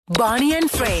Barney and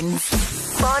Friends.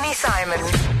 Barney Simon.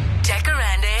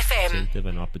 Jacaranda FM.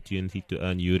 An opportunity to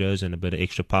earn euros and a bit of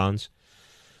extra pounds.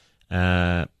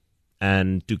 And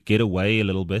to get away a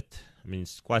little bit. I mean,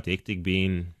 it's quite hectic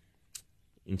being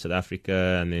in South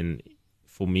Africa. And then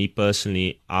for me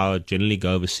personally, I generally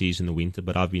go overseas in the winter,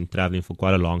 but I've been traveling for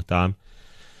quite a long time.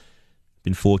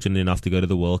 Been fortunate enough to go to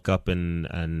the World Cup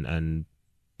and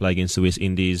play against the West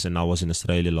Indies. And I was in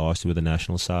Australia last year with the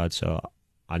national side. So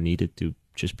I needed to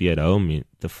just be at home.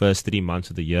 The first 3 months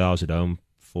of the year, I was at home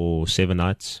for 7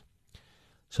 nights.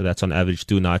 So that's on average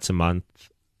 2 nights a month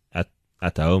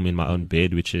at home in my own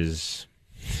bed, which is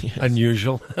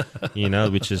unusual.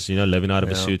 Which is living out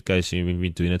of a suitcase. We've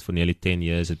been doing it for nearly 10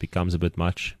 years. It becomes a bit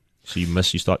much. So you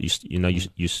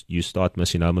start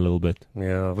missing home a little bit.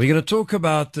 Yeah, we're going to talk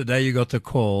about the day you got the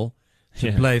call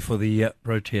to play for the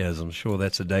Proteas. I'm sure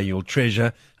that's a day you'll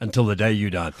treasure until the day you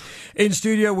die. In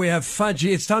studio, we have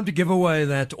Fudgy. It's time to give away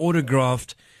that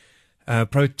autographed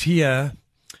Protea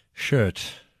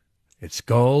shirt. It's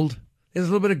gold. There's a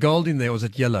little bit of gold in there. Was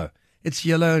it yellow? It's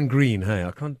yellow and green. Hey,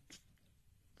 I can't...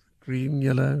 Green,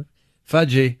 yellow.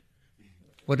 Fudgy,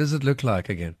 what does it look like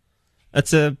again?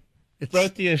 It's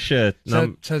Protea shirt.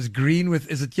 So it's green with...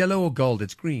 Is it yellow or gold?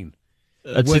 It's green.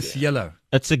 With yellow.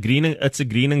 It's a green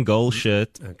and gold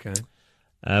shirt. Okay.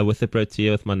 With the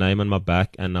Protea with my name on my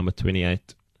back and number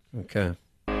 28. Okay.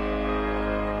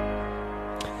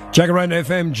 Jacaranda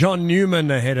FM, John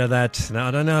Newman ahead of that. Now,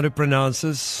 I don't know how to pronounce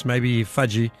this. Maybe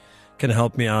Fudgy can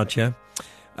help me out here.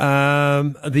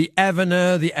 The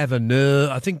Avenir.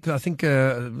 I think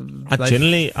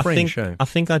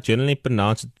I generally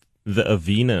pronounce it the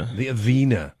Avena. The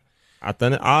Avena.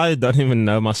 I don't even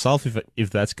know myself if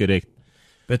that's correct.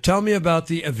 But tell me about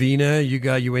the Avena.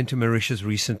 You went to Mauritius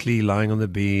recently, lying on the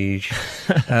beach,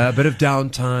 a bit of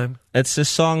downtime. It's a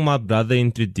song my brother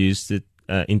introduced me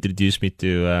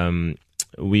to.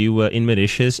 We were in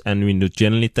Mauritius, and we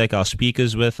generally take our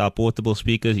speakers with, our portable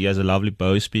speakers. He has a lovely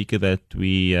Bose speaker that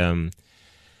we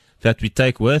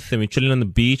take with, and we're chilling on the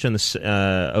beach on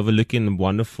the overlooking the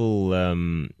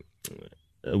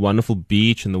wonderful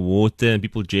beach and the water, and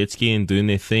people jet skiing and doing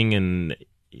their thing. And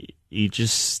he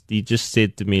just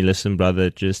said to me, "Listen, brother,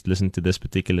 just listen to this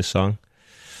particular song."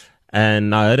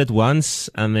 And I heard it once,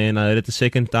 and then I heard it the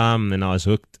second time, and I was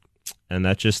hooked. And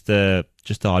that's just a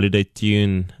holiday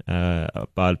tune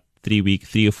about 3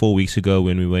 or 4 weeks ago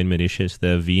when we were in Mauritius, the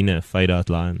Avena Fade Out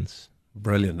Lines.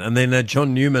 Brilliant. And then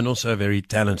John Newman, also a very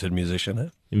talented musician, eh?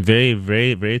 Very,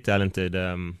 very, very talented.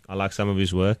 I like some of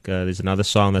his work. There's another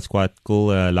song that's quite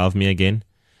cool, Love Me Again.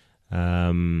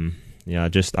 I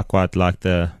quite like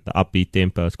the upbeat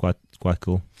tempo. It's quite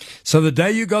cool. So the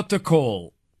day you got the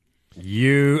call,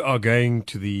 you are going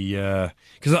to the...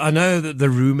 Because I know that the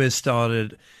rumors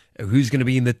started... Who's going to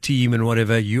be in the team and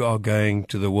whatever. You are going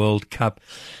to the World Cup.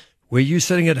 Were you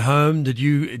sitting at home? Did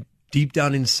you, deep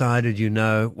down inside, did you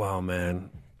know, wow, man,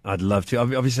 I'd love to.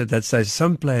 Obviously, at that stage,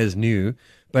 some players knew.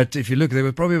 But if you look, there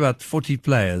were probably about 40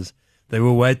 players. They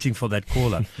were waiting for that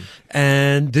call up.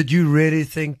 And did you really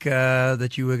think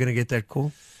that you were going to get that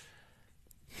call?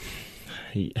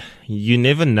 You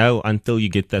never know until you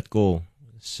get that call.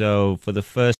 So for the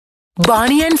first...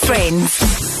 Barney and Friends.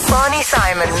 Barney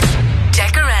Simon.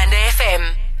 Jacaranda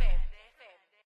FM.